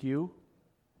look like you.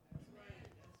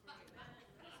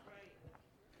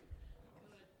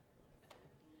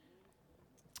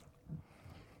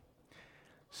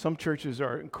 Some churches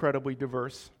are incredibly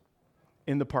diverse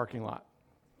in the parking lot.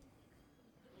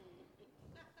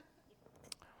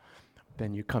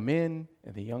 Then you come in,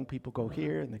 and the young people go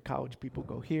here, and the college people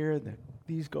go here, and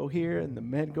these go here, and the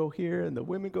men go here, and the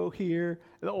women go here,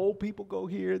 and the old people go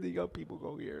here, the young people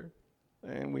go here.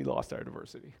 And we lost our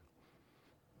diversity.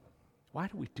 Why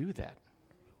do we do that?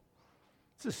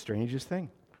 It's the strangest thing,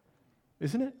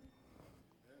 isn't it?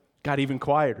 Got even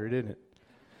quieter, didn't it?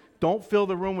 Don't fill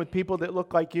the room with people that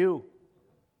look like you.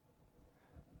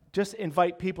 Just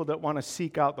invite people that want to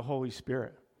seek out the Holy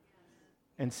Spirit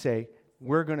and say,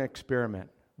 we're going to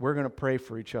experiment. We're going to pray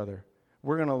for each other.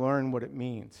 We're going to learn what it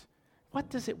means.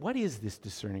 What is this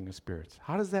discerning of spirits?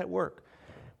 How does that work?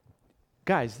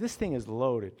 Guys, this thing is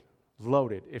loaded.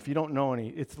 Loaded. If you don't know any,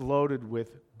 it's loaded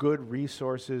with good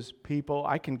resources, people.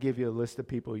 I can give you a list of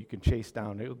people you can chase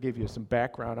down. It'll give you some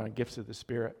background on gifts of the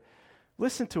Spirit.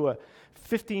 Listen to a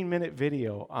 15-minute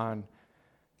video on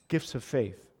gifts of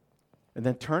faith, and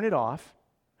then turn it off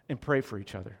and pray for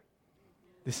each other.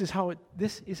 This is how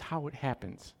it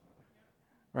happens,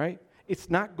 right? It's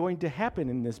not going to happen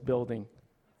in this building.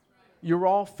 You're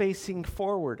all facing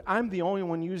forward. I'm the only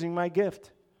one using my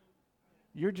gift.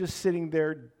 You're just sitting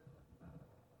there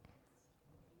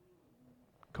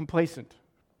complacent,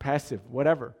 passive,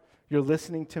 whatever. You're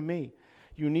listening to me.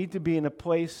 You need to be in a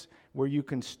place where you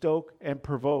can stoke and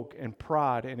provoke and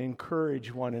prod and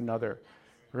encourage one another,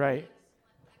 right?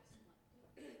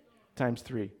 Times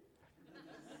 3.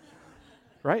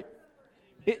 Right?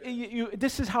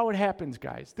 This is how it happens,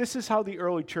 guys. This is how the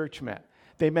early church met.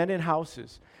 They met in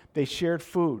houses. They shared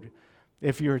food.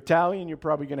 If you're Italian, you're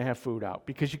probably going to have food out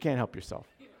because you can't help yourself.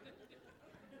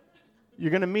 You're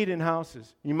going to meet in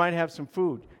houses. You might have some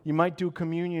food. You might do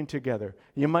communion together.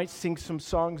 You might sing some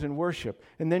songs and worship.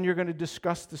 And then you're going to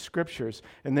discuss the scriptures.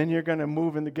 And then you're going to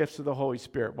move in the gifts of the Holy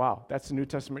Spirit. Wow, that's the New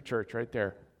Testament church right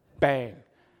there. Bang.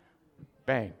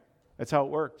 Bang. That's how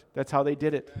it worked. That's how they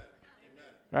did it.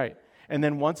 Right. And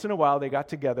then once in a while they got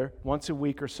together, once a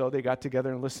week or so they got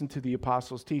together and listened to the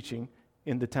apostles' teaching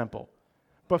in the temple.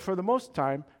 But for the most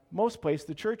place,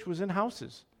 the church was in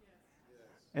houses.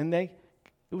 And it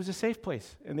was a safe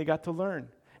place, and they got to learn.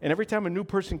 And every time a new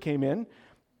person came in,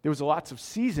 there was lots of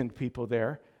seasoned people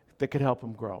there that could help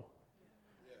them grow.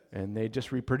 And they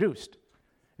just reproduced.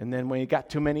 And then when you got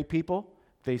too many people,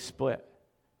 they split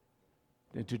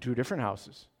into 2 different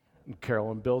houses. And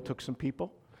Carol and Bill took some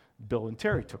people. Bill and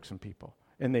Terry took some people,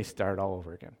 and they started all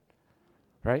over again,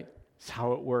 right? It's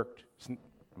how it worked. It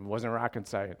wasn't rocket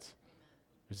science.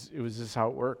 It was just how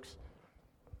it works.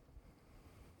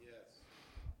 Yes.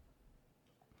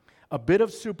 A bit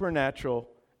of supernatural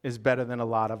is better than a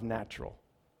lot of natural.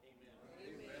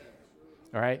 Amen.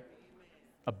 All right?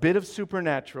 A bit of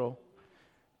supernatural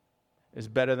is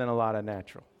better than a lot of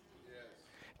natural.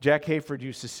 Jack Hayford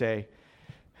used to say,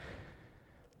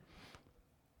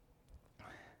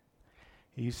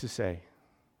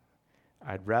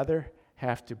 I'd rather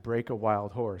have to break a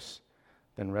wild horse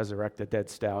than resurrect a dead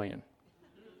stallion.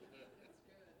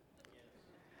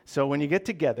 So when you get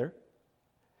together,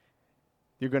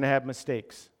 you're going to have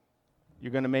mistakes.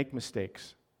 You're going to make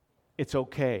mistakes. It's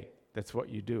okay. That's what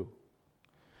you do.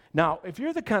 Now, if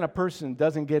you're the kind of person who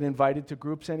doesn't get invited to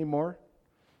groups anymore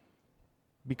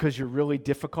because you're really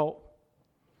difficult,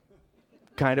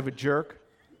 kind of a jerk,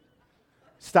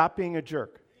 stop being a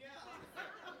jerk.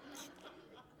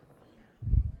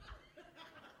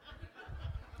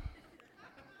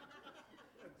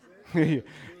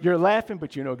 You're laughing,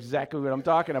 but you know exactly what I'm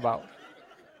talking about.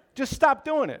 Just stop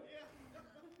doing it.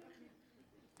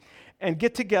 And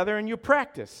get together and you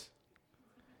practice.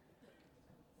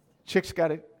 Chick's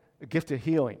got a gift of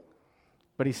healing,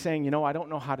 but he's saying, I don't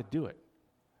know how to do it.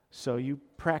 So you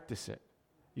practice it.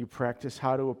 You practice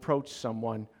how to approach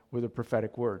someone with a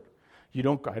prophetic word. I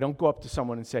don't go up to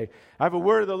someone and say, I have a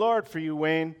word of the Lord for you,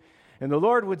 Wayne. And the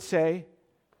Lord would say,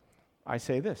 I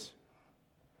say this.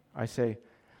 I say,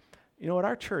 at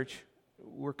our church,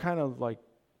 we're kind of like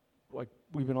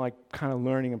we've been kind of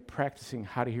learning and practicing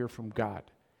how to hear from God.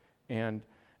 And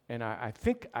I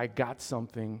think I got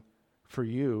something for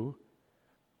you.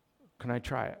 Can I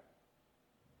try it?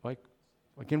 Like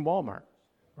in Walmart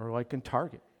or like in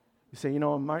Target. You say, in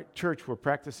my church, we're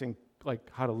practicing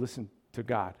how to listen to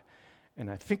God. And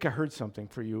I think I heard something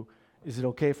for you. Is it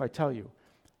okay if I tell you?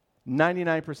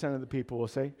 99% of the people will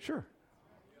say, sure,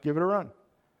 give it a run.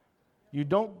 You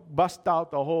don't bust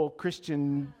out the whole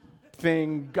Christian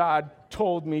thing, God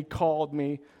told me, called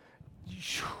me.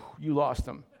 You lost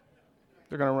them.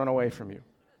 They're going to run away from you.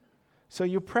 So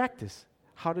you practice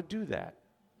how to do that.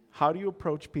 How do you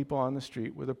approach people on the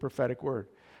street with a prophetic word?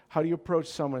 How do you approach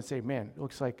someone and say, it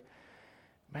looks like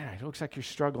you're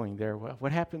struggling there.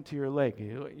 What happened to your leg?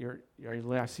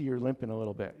 I see you're limping a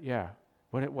little bit. Yeah.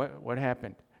 What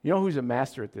happened? You know who's a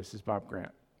master at this is Bob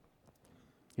Grant.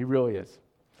 He really is.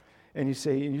 And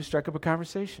you strike up a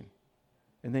conversation.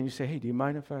 And then you say, hey, do you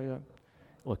mind if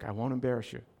I won't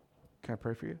embarrass you. Can I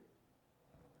pray for you?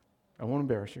 I won't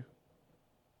embarrass you.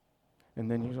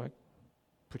 And then you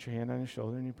put your hand on his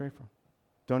shoulder and you pray for him.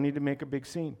 Don't need to make a big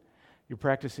scene. You're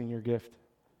practicing your gift.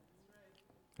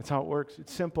 That's how it works.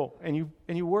 It's simple. And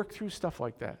you work through stuff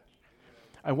like that.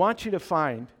 I want you to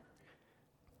find,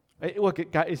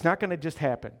 it's not going to just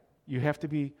happen. You have to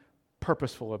be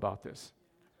purposeful about this.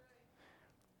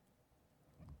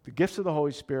 The gifts of the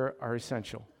Holy Spirit are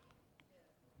essential.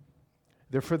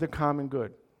 They're for the common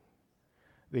good.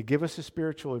 They give us a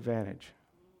spiritual advantage.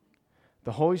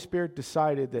 The Holy Spirit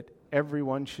decided that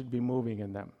everyone should be moving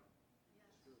in them.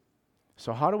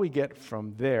 So how do we get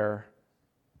from there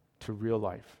to real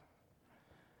life?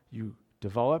 You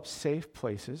develop safe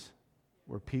places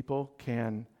where people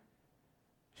can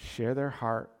share their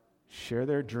heart, share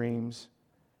their dreams,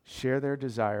 share their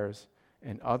desires,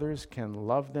 and others can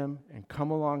love them and come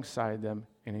alongside them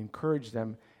and encourage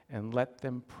them and let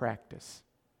them practice.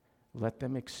 Let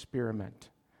them experiment.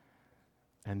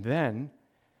 And then,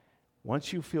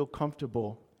 once you feel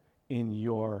comfortable in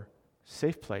your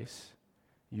safe place,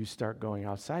 you start going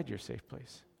outside your safe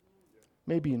place.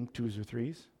 Maybe in 2s or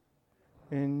 3s.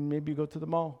 And maybe you go to the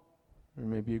mall. Or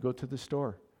maybe you go to the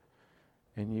store.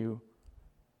 And you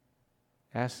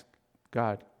ask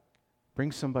God,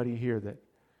 bring somebody here that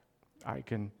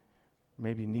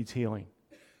maybe needs healing.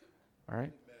 All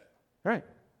right? All right.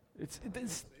 This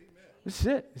is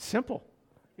it. It's simple.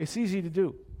 It's easy to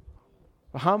do.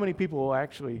 But how many people will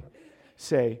actually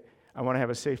say, I want to have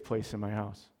a safe place in my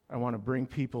house. I want to bring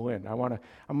people in. I'm going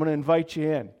to invite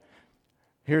you in.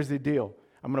 Here's the deal.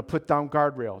 I'm going to put down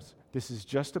guardrails. This is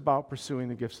just about pursuing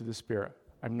the gifts of the Spirit.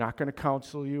 I'm not going to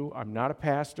counsel you. I'm not a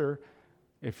pastor.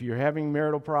 If you're having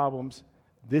marital problems,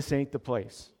 this ain't the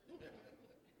place.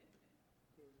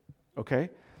 Okay?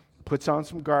 Puts on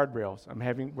some guardrails.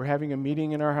 We're having a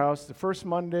meeting in our house the first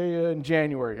Monday in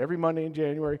January. Every Monday in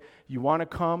January. You want to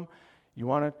come?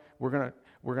 We're going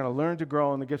to learn to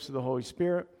grow in the gifts of the Holy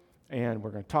Spirit, and we're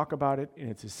going to talk about it, and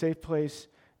it's a safe place,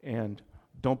 and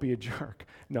don't be a jerk.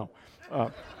 No.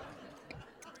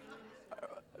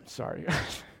 Sorry.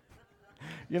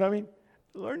 You know what I mean?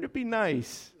 Learn to be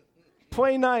nice.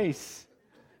 Play nice.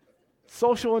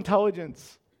 Social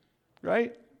intelligence.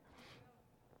 Right?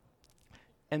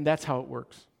 And that's how it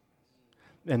works.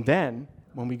 And then,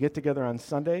 when we get together on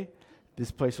Sunday,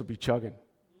 this place will be chugging.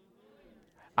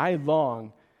 I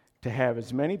long to have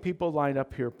as many people lined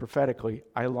up here prophetically.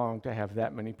 I long to have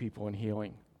that many people in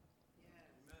healing.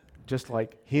 Just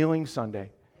like Healing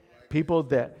Sunday. People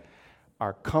that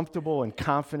are comfortable and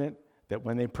confident that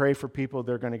when they pray for people,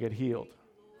 they're going to get healed,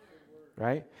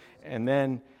 right? And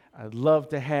then I'd love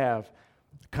to have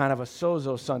kind of a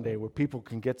sozo Sunday where people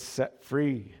can get set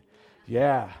free.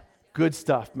 Yeah, good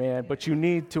stuff, man. But you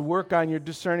need to work on your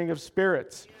discerning of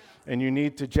spirits, and you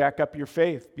need to jack up your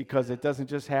faith because it doesn't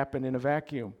just happen in a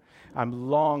vacuum. I'm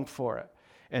longing for it.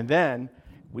 And then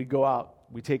we go out,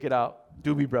 we take it out.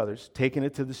 Doobie Brothers, taking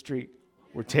it to the street.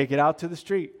 We're taking it out to the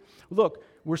street. Look,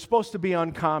 we're supposed to be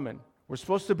uncommon. We're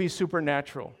supposed to be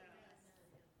supernatural.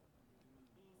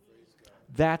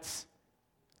 That's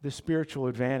the spiritual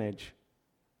advantage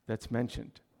that's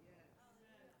mentioned.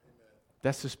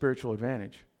 That's the spiritual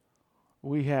advantage.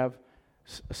 We have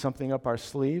something up our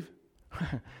sleeve.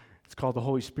 It's called the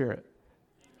Holy Spirit.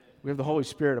 We have the Holy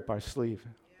Spirit up our sleeve.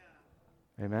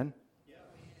 Amen?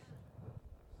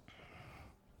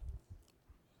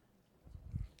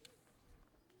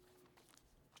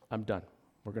 I'm done.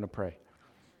 We're going to pray.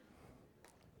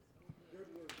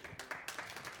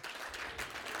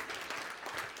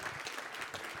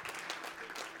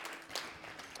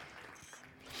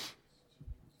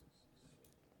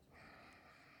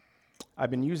 I've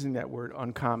been using that word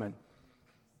uncommon.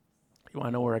 You want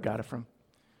to know where I got it from?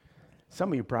 Some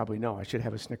of you probably know. I should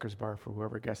have a Snickers bar for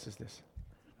whoever guesses this.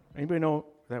 Anybody know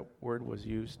that word was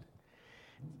used?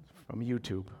 From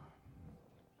YouTube.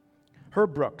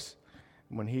 Herb Brooks,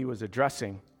 when he was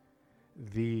addressing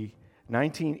the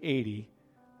 1980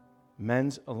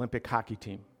 men's Olympic hockey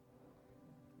team.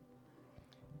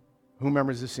 Who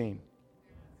remembers the scene?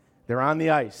 They're on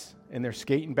the ice, and they're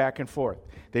skating back and forth.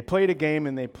 They played a game,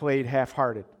 and they played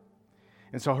half-hearted.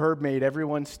 And so Herb made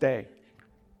everyone stay.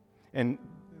 And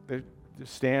the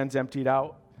stands emptied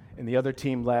out, and the other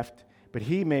team left. But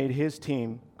he made his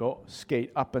team go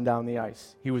skate up and down the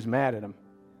ice. He was mad at him.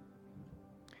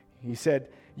 He said,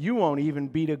 you won't even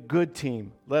beat a good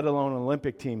team, let alone an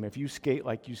Olympic team, if you skate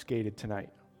like you skated tonight.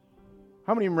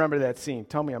 How many remember that scene?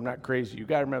 Tell me I'm not crazy. You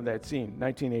got to remember that scene,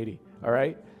 1980, all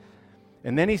right?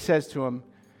 And then he says to him,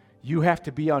 you have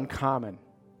to be uncommon.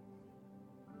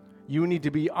 You need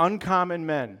to be uncommon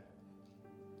men,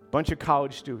 bunch of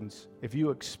college students, if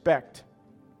you expect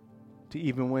to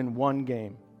even win one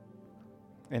game.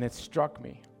 And it struck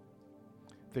me.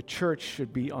 The church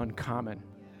should be uncommon.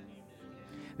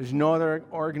 There's no other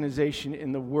organization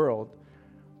in the world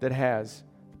that has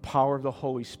the power of the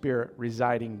Holy Spirit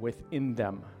residing within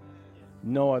them.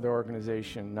 No other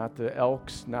organization, not the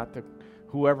Elks, not the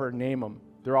whoever, name them.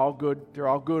 They're all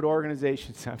good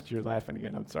organizations. You're laughing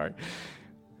again, I'm sorry.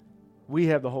 We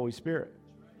have the Holy Spirit.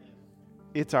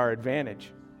 It's our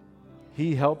advantage.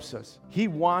 He helps us. He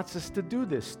wants us to do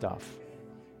this stuff.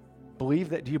 Believe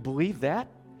that? Do you believe that?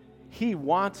 He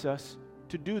wants us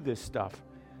to do this stuff.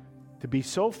 To be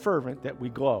so fervent that we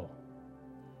glow,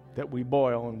 that we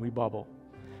boil and we bubble.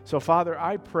 So, Father,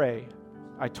 I pray.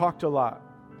 I talked a lot.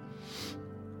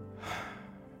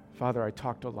 Father, I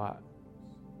talked a lot.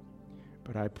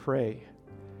 But I pray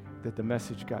that the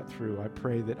message got through. I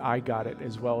pray that I got it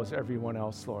as well as everyone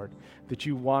else, Lord. That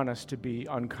you want us to be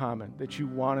uncommon. That you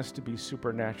want us to be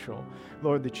supernatural.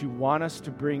 Lord, that you want us to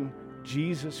bring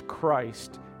Jesus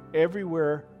Christ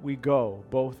everywhere we go,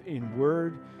 both in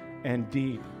word and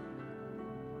deed.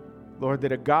 Lord,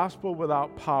 that a gospel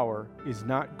without power is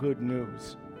not good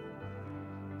news.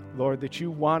 Lord, that you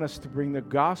want us to bring the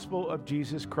gospel of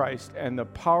Jesus Christ and the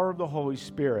power of the Holy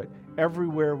Spirit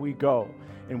everywhere we go.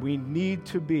 And we need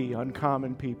to be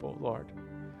uncommon people, Lord.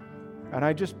 And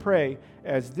I just pray,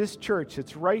 as this church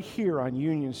that's right here on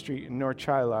Union Street in North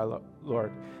Chila,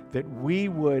 Lord, that we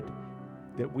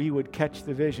would catch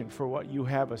the vision for what you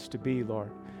have us to be,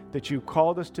 Lord. That you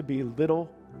called us to be little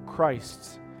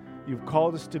Christs. You've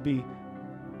called us to be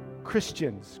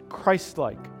Christians,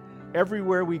 Christ-like,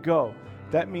 everywhere we go.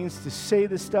 That means to say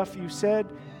the stuff you said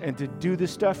and to do the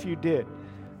stuff you did,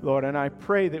 Lord. And I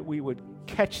pray that we would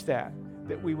catch that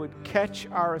we would catch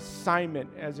our assignment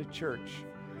as a church.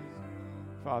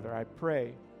 Father, I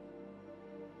pray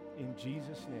in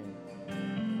Jesus' name.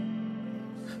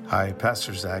 Hi,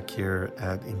 Pastor Zach here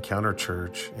at Encounter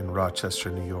Church in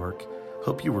Rochester, New York.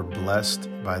 Hope you were blessed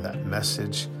by that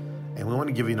message. And we want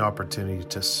to give you an opportunity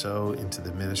to sow into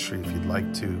the ministry if you'd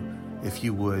like to. If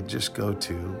you would, just go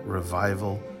to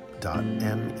revival.me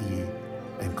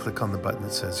and click on the button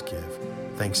that says Give.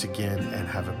 Thanks again and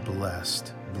have a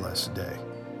blessed day.